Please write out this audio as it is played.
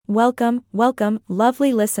Welcome,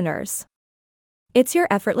 lovely listeners. It's your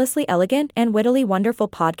effortlessly elegant and wittily wonderful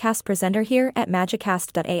podcast presenter here at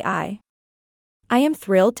magicast.ai. I am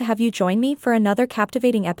thrilled to have you join me for another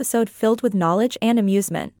captivating episode filled with knowledge and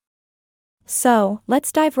amusement. So,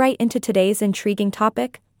 let's dive right into today's intriguing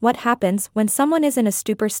topic: what happens when someone is in a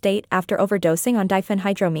stupor state after overdosing on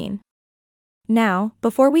diphenhydramine? Now,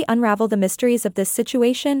 before we unravel the mysteries of this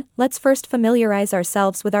situation, let's first familiarize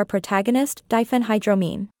ourselves with our protagonist,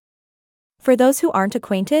 diphenhydramine. For those who aren't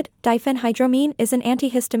acquainted, diphenhydramine is an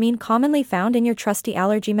antihistamine commonly found in your trusty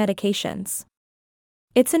allergy medications.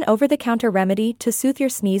 It's an over-the-counter remedy to soothe your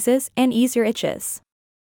sneezes and ease your itches.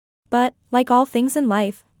 But, like all things in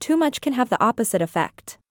life, too much can have the opposite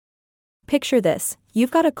effect. Picture this: you've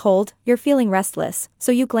got a cold, you're feeling restless,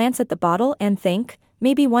 so you glance at the bottle and think,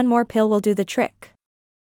 maybe one more pill will do the trick.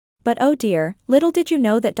 But oh dear, little did you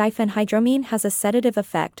know that diphenhydramine has a sedative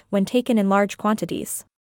effect when taken in large quantities.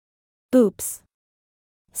 Oops.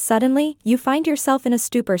 Suddenly, you find yourself in a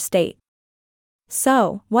stupor state.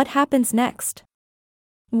 So, what happens next?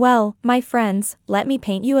 Well, my friends, let me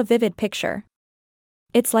paint you a vivid picture.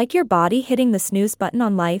 It's like your body hitting the snooze button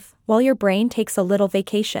on life, while your brain takes a little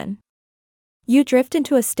vacation. You drift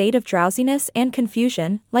into a state of drowsiness and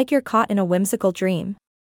confusion, like you're caught in a whimsical dream.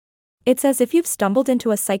 It's as if you've stumbled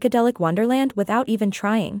into a psychedelic wonderland without even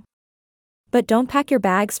trying. But don't pack your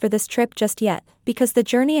bags for this trip just yet, because the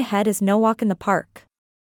journey ahead is no walk in the park.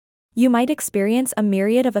 You might experience a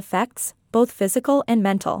myriad of effects, both physical and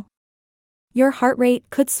mental. Your heart rate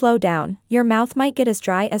could slow down, your mouth might get as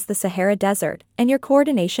dry as the Sahara Desert, and your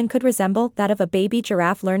coordination could resemble that of a baby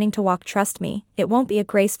giraffe learning to walk. Trust me, it won't be a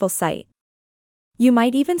graceful sight. You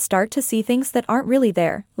might even start to see things that aren't really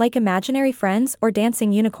there, like imaginary friends or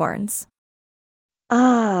dancing unicorns.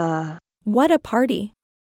 What a party!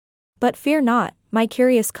 But fear not, my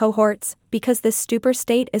curious cohorts, because this stupor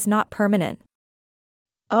state is not permanent.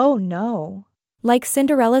 Oh no. Like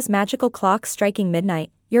Cinderella's magical clock striking midnight,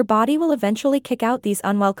 your body will eventually kick out these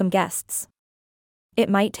unwelcome guests. It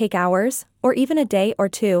might take hours, or even a day or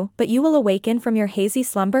two, but you will awaken from your hazy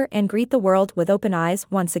slumber and greet the world with open eyes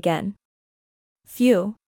once again.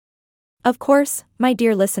 Phew. Of course, my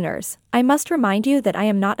dear listeners, I must remind you that I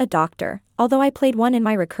am not a doctor, although I played one in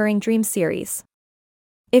my recurring dream series.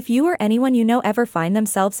 If you or anyone you know ever find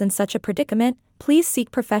themselves in such a predicament, please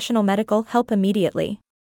seek professional medical help immediately.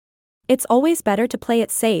 It's always better to play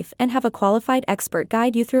it safe and have a qualified expert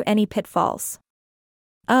guide you through any pitfalls.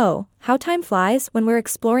 Oh, how time flies when we're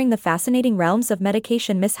exploring the fascinating realms of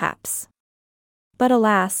medication mishaps. But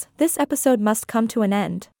alas, this episode must come to an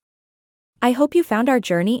end. I hope you found our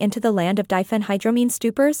journey into the land of diphenhydramine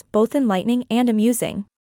stupors both enlightening and amusing.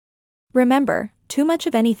 Remember, too much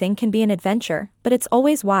of anything can be an adventure, but it's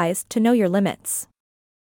always wise to know your limits.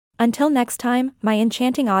 Until next time, my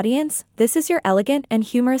enchanting audience, this is your elegant and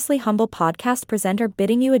humorously humble podcast presenter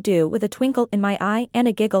bidding you adieu with a twinkle in my eye and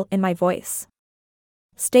a giggle in my voice.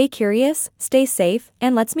 Stay curious, stay safe,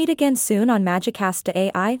 and let's meet again soon on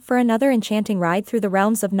Magicast.ai for another enchanting ride through the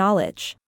realms of knowledge.